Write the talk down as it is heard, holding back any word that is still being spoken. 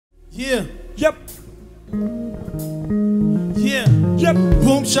Yeah. Yep. Yeah. Yep.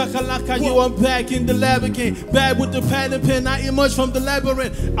 Boom shakalaka, you I'm back in the lab again. Bad with the pad and pen, I emerged from the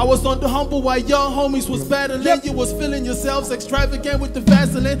labyrinth. I was on the humble while young homies was battling. Yep. You was feeling yourselves extravagant with the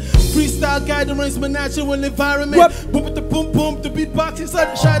Vaseline. Freestyle gatherings, my natural environment. Yep. Boom with the boom boom, the beatbox inside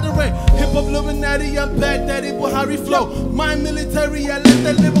the shattering. Hip hop Illuminati, I'm back, daddy Buhari flow. My military, I let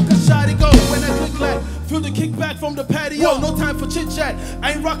that lyrical shotty go. When I click like, feel the kickback from the patio. No time for chit chat.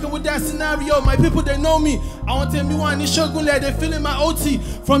 I ain't rocking with that scenario. My people, they know me. I want tell me one in Shogunle, they feeling my OT.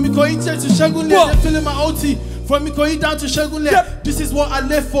 From Ikoyi to Shogunle, they feeling my OT. From Ikoyi down to Shogunle, this is what I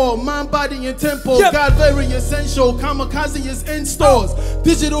live for. Mind, body, and tempo. God very essential. Kamikaze is in stores.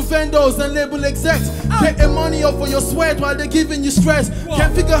 Digital vendors and label execs getting money off for your sweat while they're giving you stress.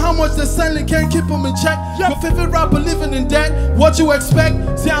 Can't figure how much they're selling, can't keep them in check. Your favorite rapper living in debt. What you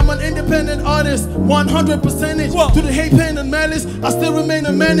expect? See, I'm an independent artist, 100%. To the hate, pain, and malice, I still remain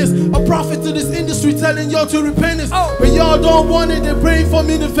a menace. A prophet to this industry, telling y'all to repentance. But y'all don't want it, they're praying for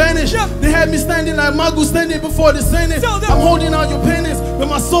me to vanish. They had me standing like Magu standing before the Senate. I'm holding out your pennies, but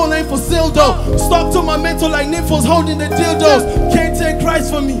my soul ain't for sale though. Stuck to my mental like nymphos holding the dildos. Can't take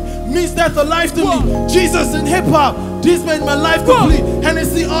Christ for me, means death or life to me. Jesus and hip hop, this made my life complete.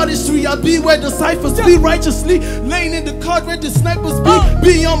 Hennessy artistry, I'll be where the ciphers be righteously. Laying in the card where the snipers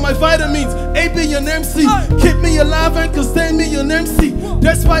be on my vitamins. A be an MC, keep me alive and sustain me an MC.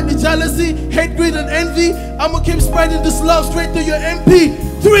 Despite the jealousy, hate, greed, and envy, I'ma keep spreading this love straight to your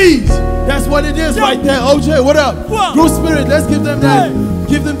MP3s. That's what it is right there. OJ, what up? Group Spirit, let's give them that.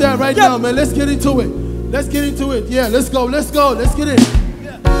 Give them that right now, man. Let's get into it. Let's get into it. Yeah, let's go. Let's go. Let's get it.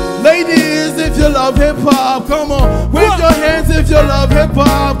 Ladies, if you love hip hop, come on. Wave your hands if you love hip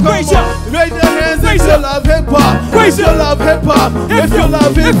hop. Come on. Wave your hands if you love hip hop. If you love hip hop. If you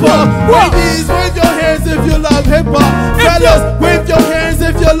love hip hop. Ladies, wave your hands if you love hip hop. Fellas, wave your hands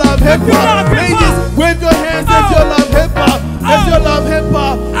if you love hip hop. Ladies, wave your hands if you love hip hop. If you love hip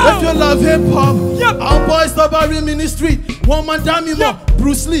hop. If you love hip hop. Our boys stop by in the street. One man damn him up.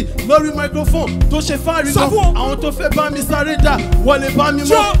 Bruce Lee, lórí microphone, tó ṣe fárí gan. Àwọn tó fẹ́ bá mi sáré dà, wọ́n lè bá mi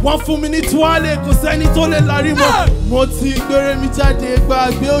mọ́. Wọ́n fún mi ní tuwálé, kò sẹ́ni tó lè lárí mọ́. Mo ti gbére mi jáde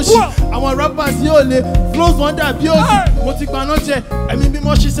gbàgbé òṣì. Àwọn rappers yóò lè flows wọn dàbí òṣì. Mo ti gbaná jẹ, ẹ̀mí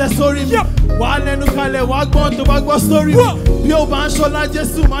mímọ́ ṣiṣẹ́ sórí mi. Wàá lẹ́nu kalẹ̀, wàá gbọ́n tó bá gbọ́ sórí mi. Bí ó bá ń ṣọlá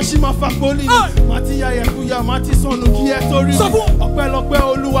Jésù, máa ṣì máa fa pólì ni. Màá ti ya yẹ̀kuyà, máa ti sọnù kí ẹ torí mi. Ọpẹ́lọpẹ́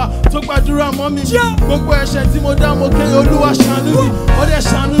Olúwa tó gbàdúrà mọ́ mi. Gbogbo ẹ̀ṣẹ̀ tí mo dá mo ké Olúwa ṣàánú mi. Ó dẹ̀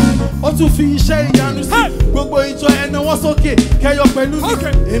ṣàánú mi, ó tún fi iṣẹ́ ìyanu sí. Gbogbo ìjọ ẹ nawọ́ sókè kẹyọ pẹ̀lú mi.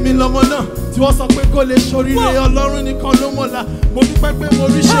 Èmi lọmọ náà tí wọ́n sọ pé kò lè ṣoríire, Ọlọ́run nìkan ló mọ̀la. Mo dúpẹ́ pé mo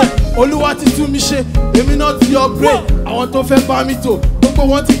rí ṣe, Olúwa ti tú mi ṣe. Èmi náà ti upgrade, àwọn tó fẹ́ bá mi tò, gbogbo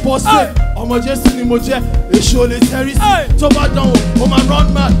wọn ti pọ̀ sí. Ọmọ Jésù ni mo jẹ́, èṣù ò lè tẹ́rí sí. Tó bá dánwò, ó máa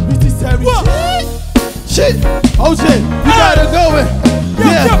run mad bí ti tẹ́rí sí. Shit, OJ, you gotta go it.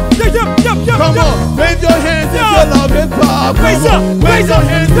 Yeah, come on, wave your hands if you love hip hop. Raise your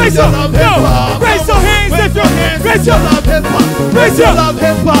hands if you love hip hop. Raise your hands if you love hip hop. Raise your love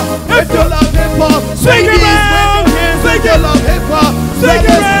hip hop. If you love hip hop, swing it around. If you love hip hop, wave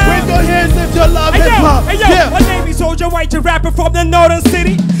your hands if you love hip hop. Yeah, my name is Soldier White, a rapper from the northern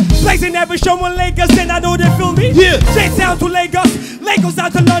city. Blazing every show in Lagos, and I know they feel me. Straight down to Lagos, Lagos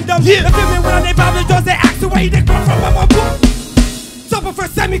out to London. They feel me when they probably just they ask the way they come from. Stop for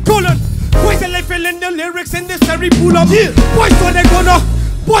semicolon. Boys are feeling the lyrics in this very pull up. Boys on the corner,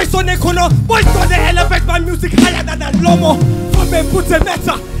 boys on the corner, boys on the elevate my music higher than that Lomo. From a put a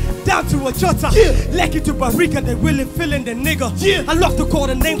meta down to a Jota. Lucky to Barrica, they really feeling the nigga. I love to call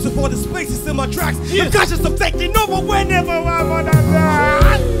the names of all the spaces in my tracks. I'm conscious of taking over whenever I wanna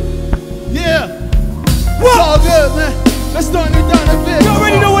die. It's all good, man. Let's turn it down a bit. You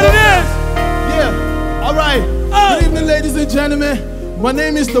already know what it is. Alright. Good evening, ladies and gentlemen. My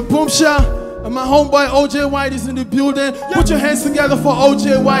name is the BOOMSHA, and my homeboy OJ White is in the building. Put your hands together for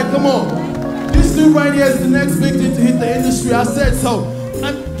OJ White, come on. This dude right here is the next big thing to hit the industry, I said so.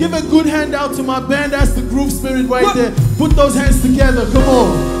 And give a good hand out to my band, that's the Groove Spirit right there. Put those hands together, come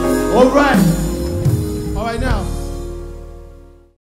on. Alright now.